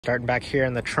Starting back here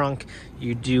in the trunk,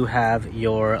 you do have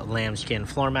your lambskin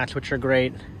floor mats, which are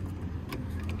great.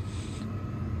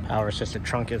 Power assisted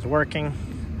trunk is working.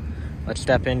 Let's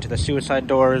step into the suicide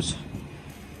doors.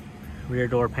 Rear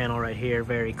door panel right here,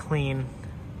 very clean.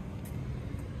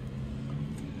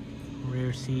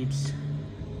 Rear seats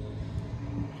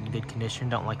in good condition.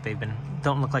 Don't look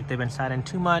like they've been sat in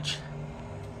too much.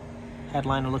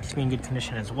 Headliner looks to be in good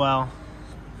condition as well.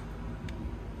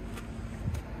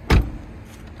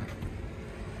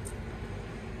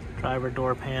 Driver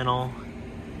door panel.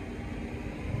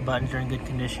 Buttons are in good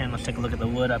condition. Let's take a look at the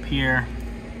wood up here.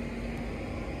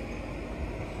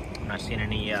 I'm not seeing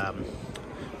any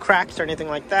cracks or anything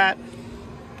like that.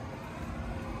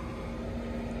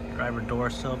 Driver door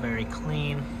sill, very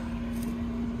clean.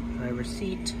 Driver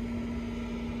seat.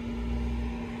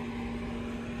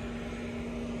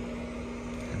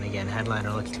 And again,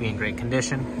 headliner looks to be in great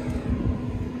condition.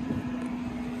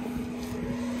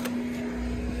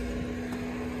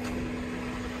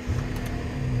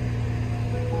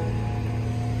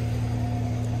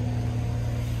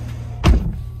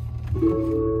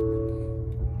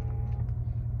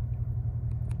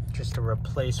 Just a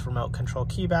replace remote control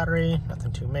key battery,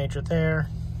 nothing too major there.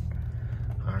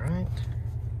 All right.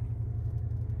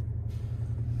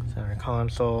 Center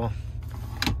console.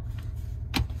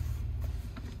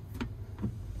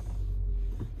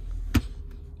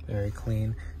 Very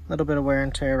clean. A little bit of wear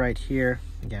and tear right here,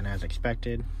 again as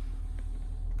expected.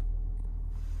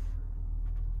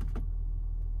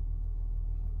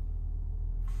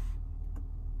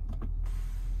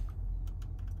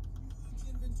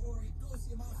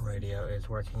 Radio is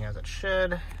working as it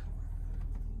should.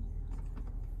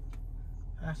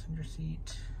 Passenger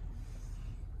seat.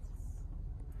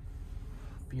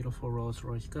 Beautiful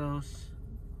Rolls-Royce Ghost.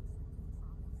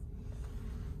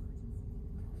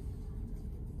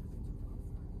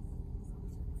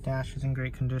 Dash is in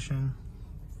great condition.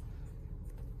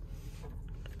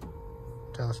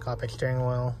 Telescopic steering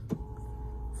wheel,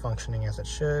 functioning as it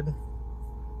should.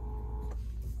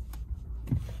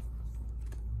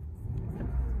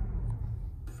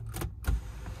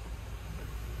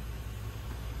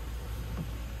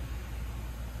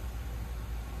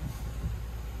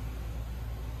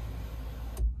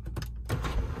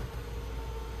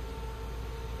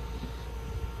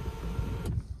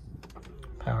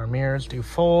 Power mirrors do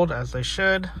fold as they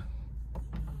should.